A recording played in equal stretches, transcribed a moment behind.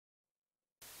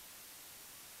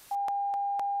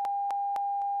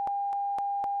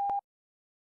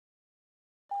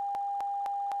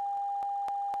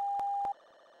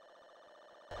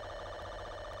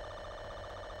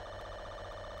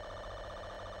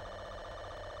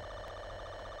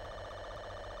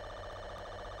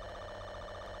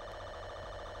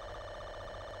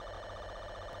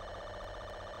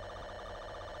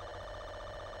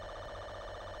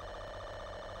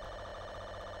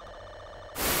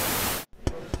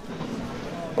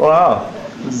Wow,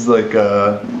 this is like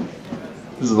a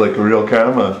real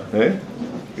camera, eh?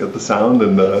 You got the sound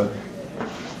and the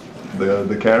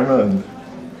camera and.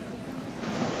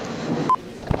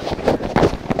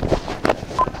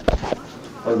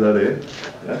 How's that, eh?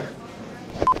 Yeah.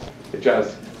 Hey,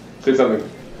 Chaz, say something.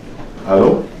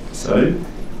 Hello. Salut.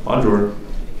 Bonjour.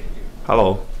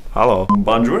 Hello. Hello.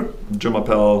 Bonjour. Je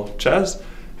m'appelle Chaz.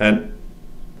 And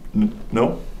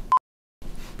no.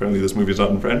 Apparently this movie is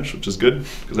not in French, which is good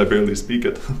because I barely speak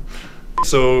it.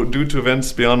 So due to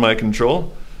events beyond my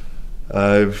control,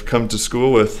 I've come to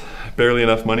school with barely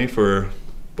enough money for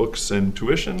books and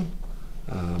tuition.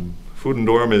 Food and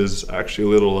dorm is actually a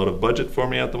little out of budget for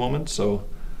me at the moment, so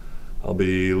I'll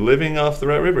be living off the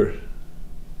Rat River.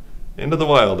 Into the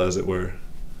wild, as it were.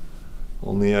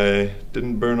 Only I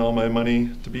didn't burn all my money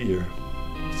to be here.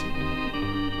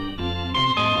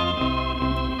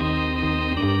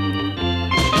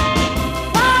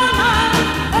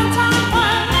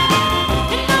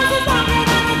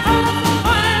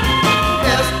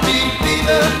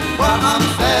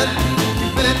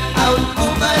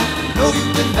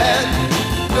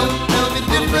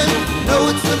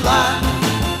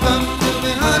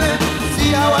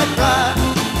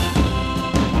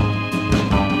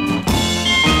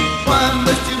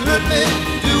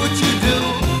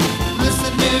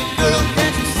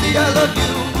 I love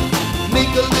you. Make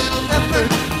a little effort,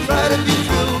 try to be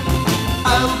true.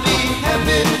 I'll be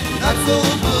happy, not so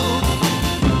blue.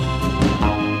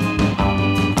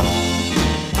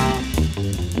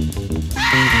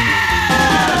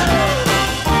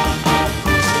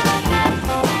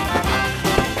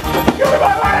 Give me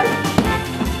my way!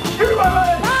 Give me my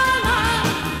way!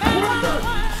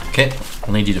 Okay,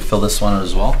 I'll need you to fill this one out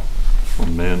as well. Oh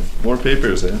man, more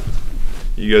papers, eh?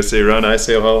 You guys say run, I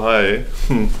say how high, eh?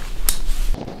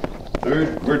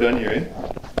 We're done here, eh?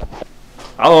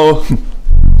 Hello!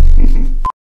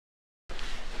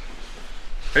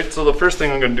 Right, so the first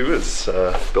thing I'm going to do is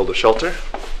build a shelter.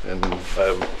 And I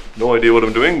have no idea what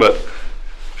I'm doing, but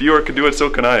if York can do it, so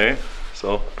can I, eh?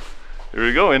 So, here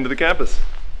we go, into the campus.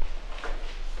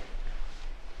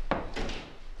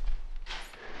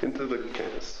 Into the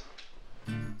campus.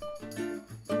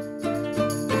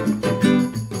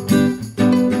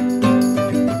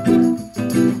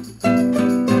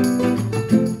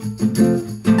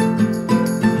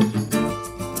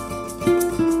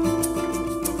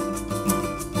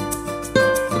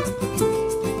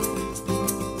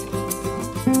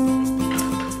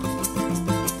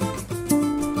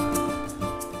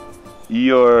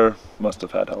 Eeyore must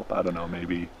have had help. I don't know,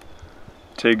 maybe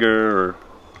Tigger or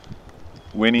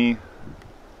Winnie,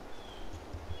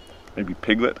 maybe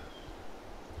Piglet.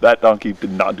 That donkey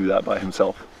did not do that by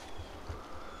himself.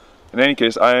 In any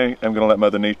case, I am going to let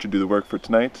Mother Nature do the work for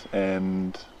tonight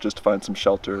and just find some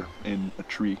shelter in a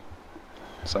tree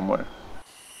somewhere.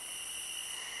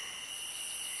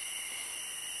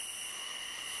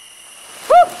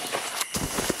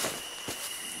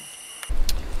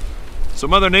 So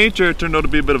Mother Nature turned out to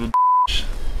be a bit of a bitch.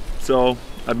 So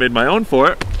I made my own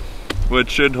fort,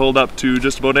 which should hold up to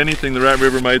just about anything the Rat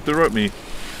River might throw at me.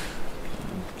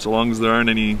 So long as there aren't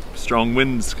any strong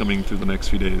winds coming through the next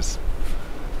few days.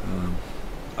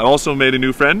 I also made a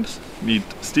new friend, meet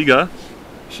Stiga.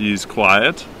 She's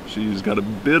quiet, she's got a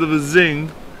bit of a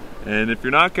zing, and if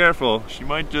you're not careful, she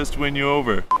might just win you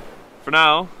over. For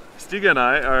now, Stiga and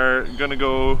I are gonna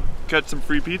go catch some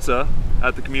free pizza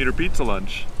at the commuter pizza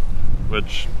lunch,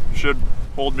 which should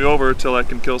hold me over till I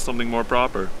can kill something more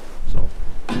proper.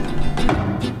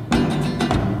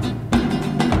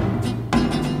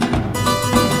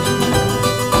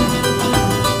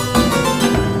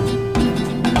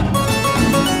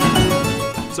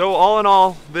 So all in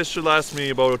all, this should last me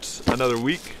about another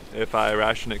week if I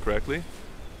ration it correctly.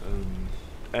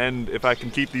 And if I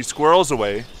can keep these squirrels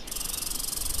away.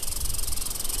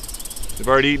 They've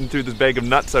already eaten through this bag of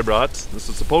nuts I brought. This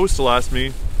is supposed to last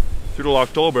me through till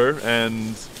October,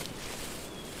 and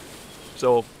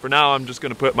so for now I'm just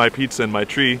gonna put my pizza in my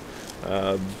tree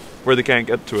where they can't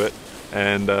get to it,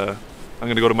 and I'm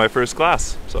gonna go to my first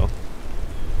class. So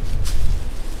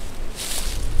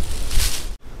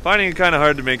finding it kind of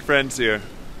hard to make friends here.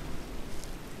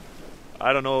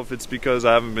 I don't know if it's because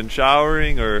I haven't been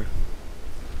showering or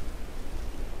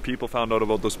people found out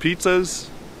about those pizzas.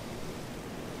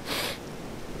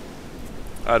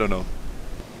 I don't know.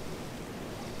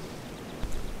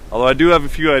 Although I do have a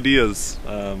few ideas,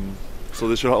 so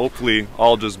this should hopefully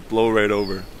all just blow right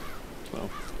over. So,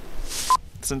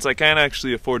 since I can't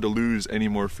actually afford to lose any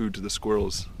more food to the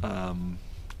squirrels, I'm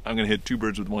gonna hit two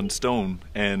birds with one stone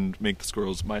and make the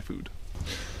squirrels my food.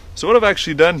 So what I've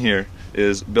actually done here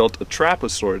is built a trap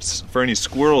of sorts for any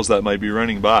squirrels that might be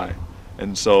running by.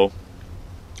 And so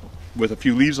with a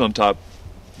few leaves on top,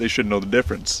 they should know the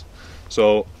difference.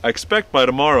 So I expect by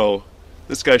tomorrow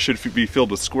this guy should be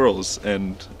filled with squirrels,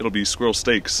 and it'll be squirrel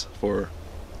steaks for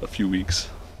a few weeks.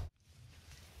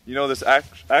 You know, this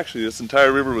actually this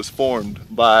entire river was formed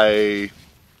by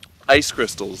ice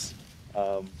crystals.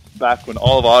 Back when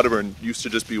all of Audubon used to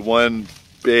just be one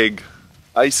big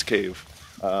ice cave,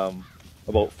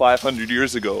 about 500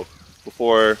 years ago,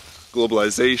 before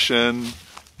globalization,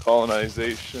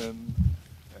 colonization,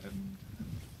 and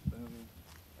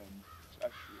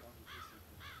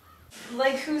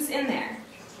like, who's in there?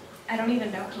 I don't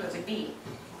even know who it would be.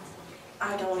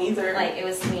 I don't either. Like, it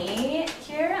was me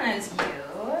here, and it was you,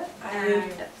 and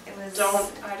it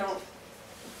was... I don't...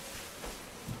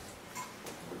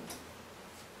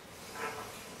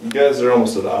 You guys are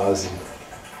almost at Ozzy,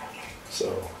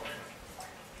 so...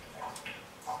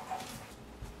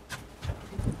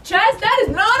 Chaz, that is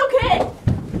not okay!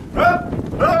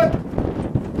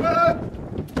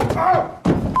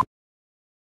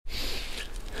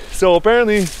 So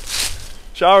apparently,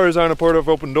 showers aren't a part of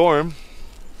open dorm,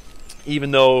 even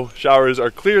though showers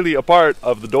are clearly a part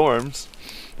of the dorms,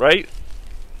 right?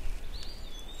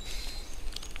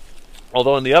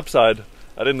 Although on the upside,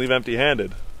 I didn't leave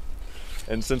empty-handed.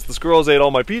 And since the squirrels ate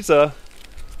all my pizza,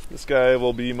 this guy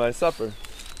will be my supper.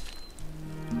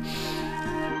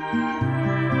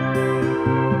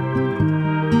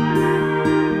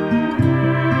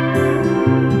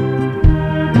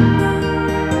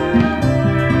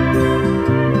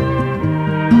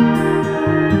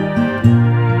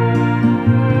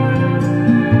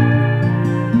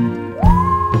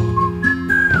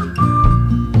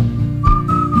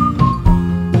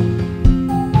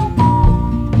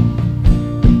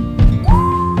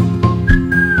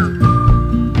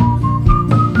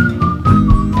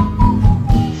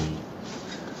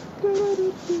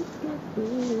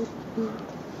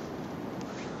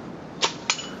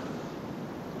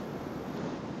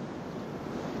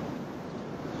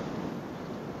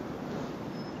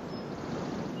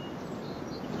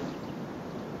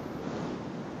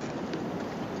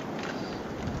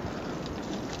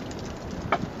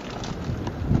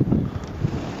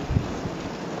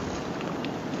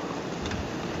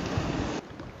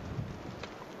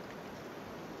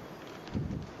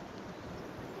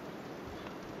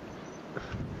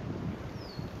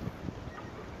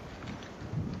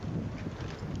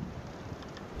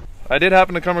 I did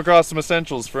happen to come across some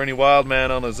essentials for any wild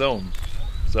man on his own,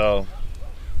 so...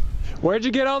 Where'd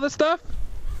you get all this stuff?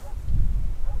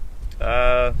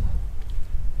 I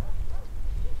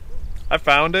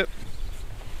found it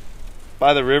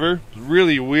by the river. It was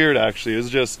really weird, actually. It was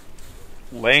just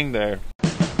laying there.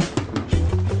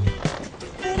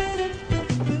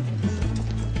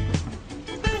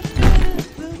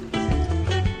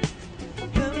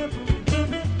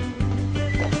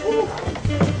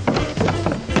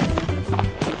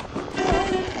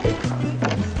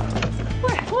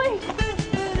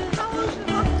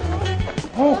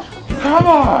 Come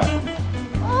on!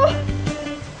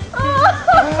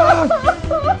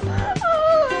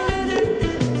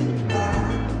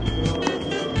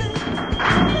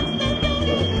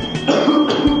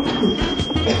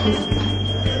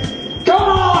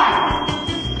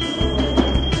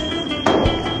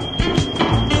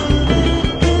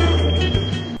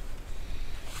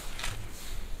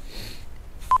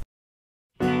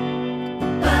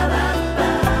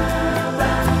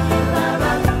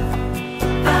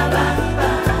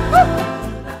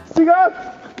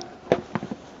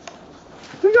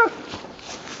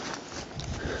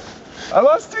 I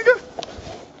lost Tika.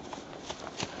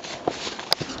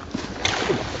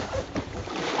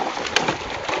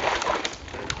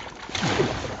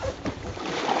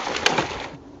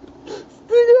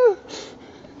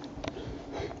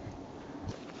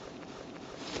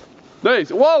 Nice.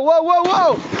 Whoa, whoa, whoa,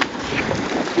 whoa!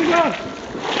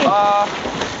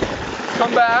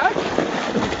 Come back.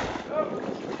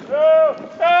 Help!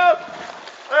 Help! Help!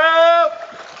 Help!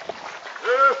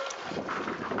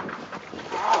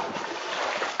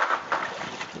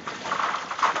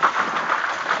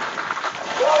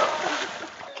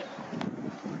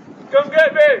 Come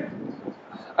get me!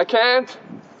 I can't.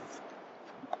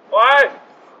 Why?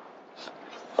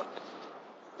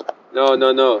 No,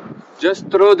 no, no. Just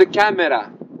throw the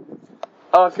camera.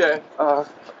 Okay.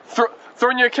 Throw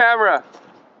in your camera.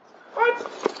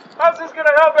 What? How's this gonna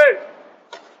help me?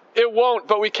 It won't,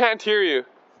 but we can't hear you.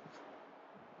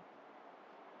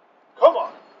 Come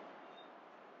on.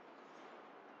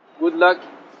 Good luck.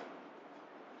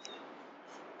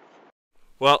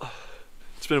 Well,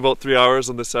 it's been about 3 hours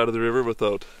on this side of the river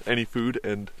without any food,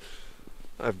 and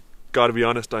I've got to be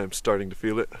honest, I am starting to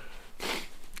feel it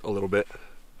a little bit.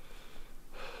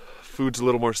 Food's a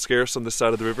little more scarce on this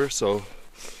side of the river, so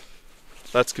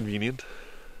that's convenient.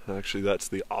 Actually, that's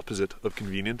the opposite of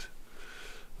convenient.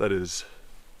 That is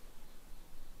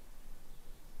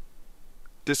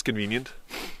disconvenient.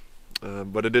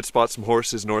 But I did spot some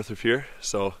horses north of here,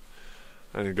 so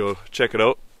I'm gonna go check it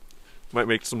out. Might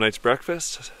make some nice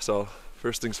breakfast, so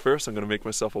first things first, I'm gonna make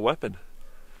myself a weapon.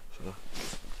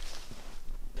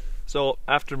 So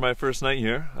after my first night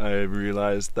here, I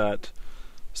realized that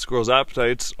squirrels'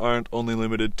 appetites aren't only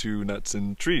limited to nuts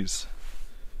and trees.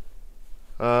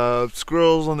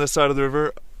 Squirrels on this side of the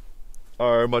river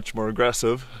are much more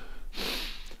aggressive.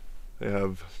 They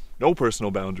have no personal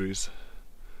boundaries.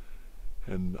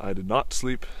 And I did not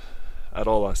sleep at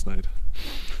all last night.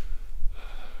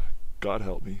 God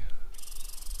help me.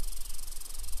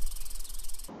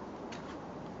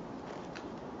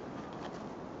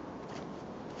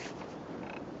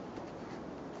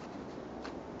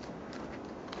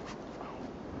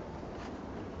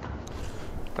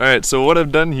 Alright, so what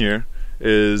I've done here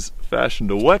is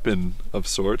fashioned a weapon of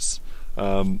sorts,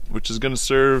 which is going to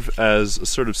serve as a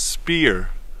sort of spear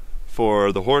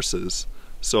for the horses.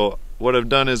 So what I've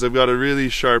done is I've got a really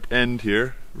sharp end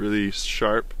here, really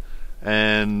sharp,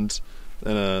 and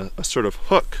then a sort of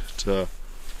hook to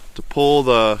pull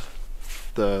the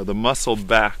muscle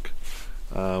back,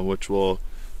 which will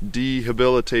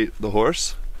dehabilitate the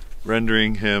horse,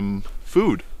 rendering him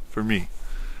food for me.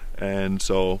 And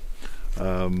so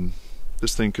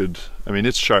this thing could, I mean,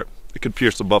 it's sharp. It could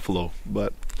pierce a buffalo,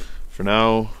 but for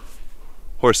now,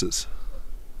 horses.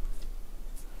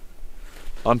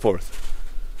 On forth.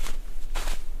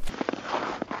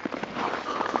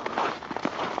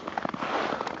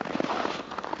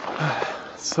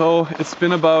 So it's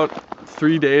been about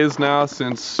 3 days now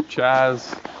since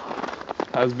Chaz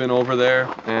has been over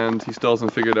there, and he still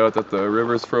hasn't figured out that the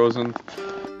river's frozen.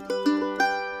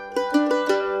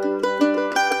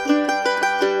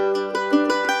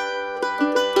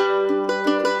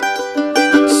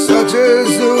 Such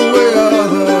is the way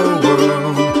of the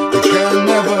world, you can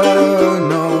never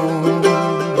know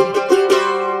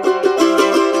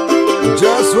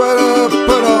just where to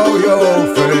put all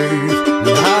your faith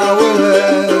and how will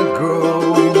it grow.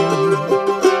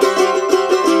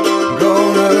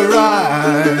 Gonna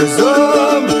rise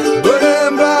up,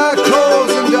 burning black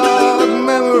holes and dark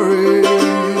memories.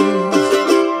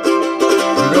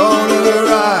 Gonna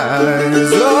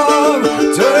rise up,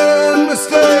 turning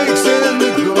mistakes into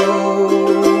gold.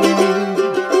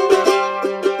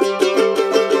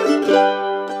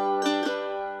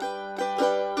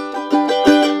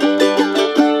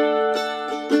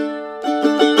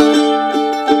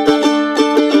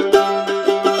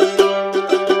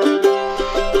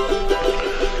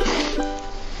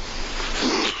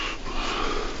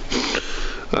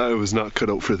 I was not cut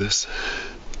out for this.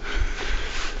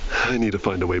 I need to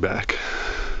find a way back.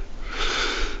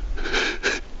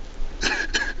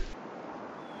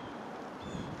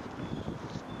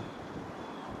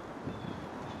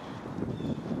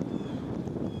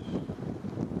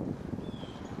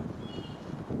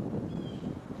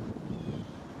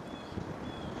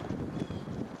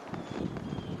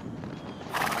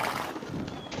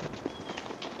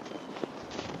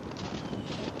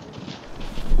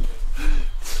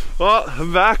 Well,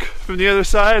 I'm back from the other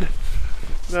side.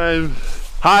 I'm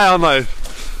high on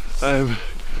life. I'm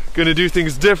gonna do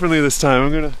things differently this time.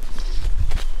 I'm gonna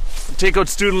take out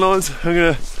student loans.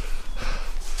 I'm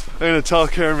gonna tell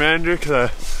Karen manager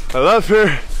because I love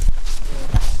her.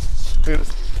 I'm gonna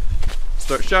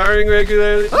start showering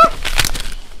regularly. Ah!